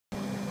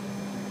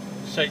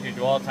set your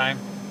dwell time,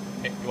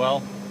 hit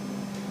dwell,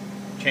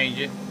 change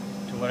it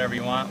to whatever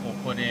you want. We'll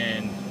put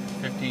in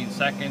 15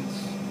 seconds,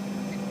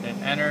 hit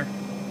enter,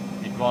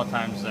 your dwell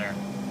time's there.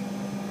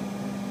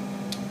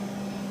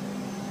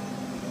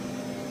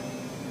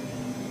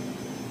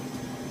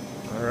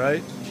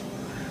 Alright.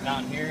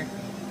 Down here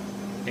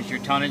is your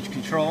tonnage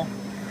control.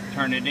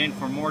 Turn it in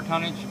for more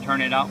tonnage,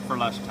 turn it out for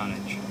less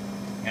tonnage.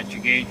 That's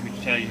your gauge,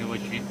 which tells you what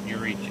you're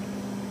reaching.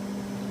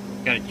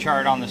 Got a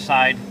chart on the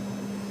side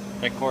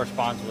that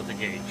corresponds with the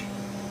gauge.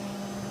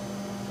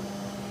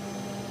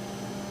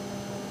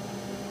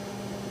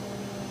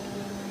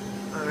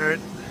 Alright.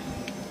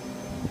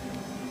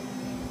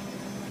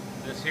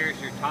 This here is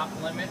your top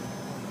limit.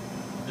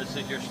 This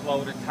is your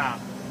slow to top.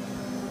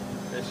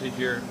 This is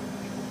your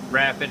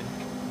rapid.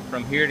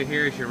 From here to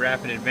here is your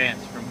rapid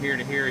advance. From here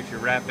to here is your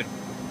rapid.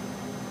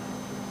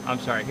 I'm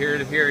sorry, here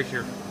to here is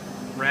your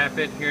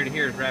rapid. Here to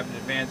here is rapid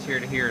advance. Here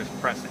to here is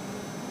pressing.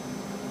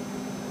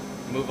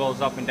 Move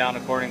those up and down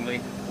accordingly,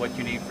 what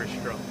you need for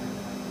stroke.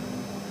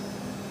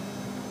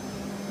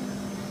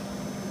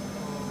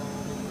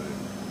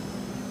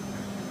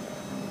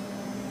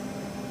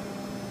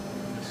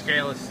 The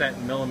scale is set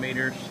in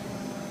millimeters.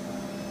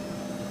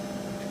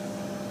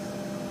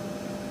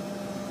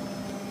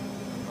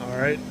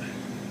 Alright.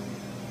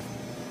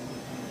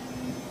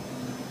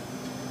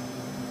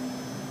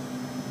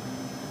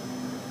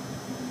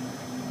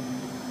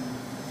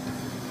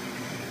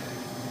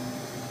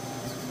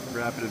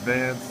 Rapid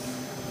advance,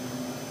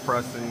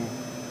 pressing,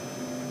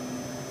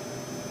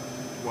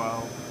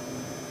 12,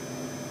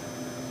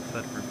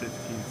 set for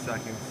 15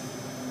 seconds.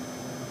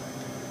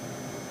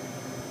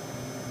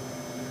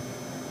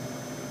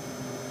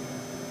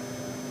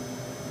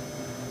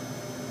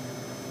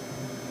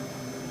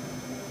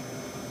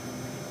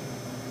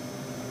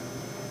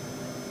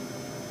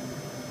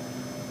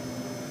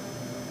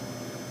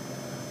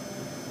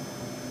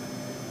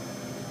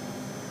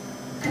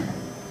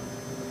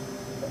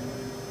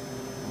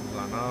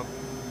 Up.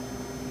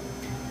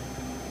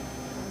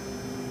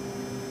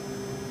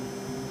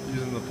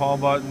 Using the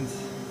palm buttons,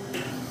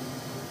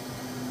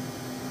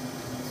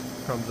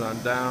 comes on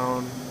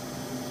down,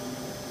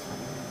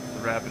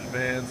 the rapid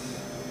advance,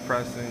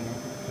 pressing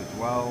to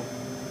dwell.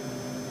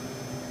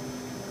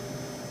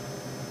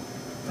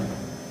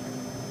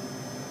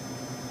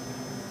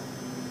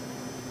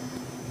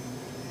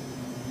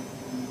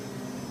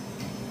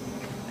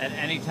 At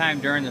any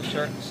time during the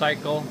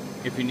cycle,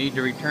 if you need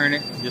to return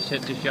it, just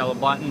hit this yellow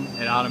button,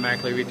 it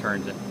automatically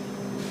returns it.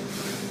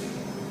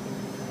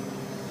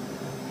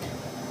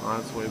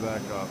 On its way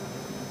back up.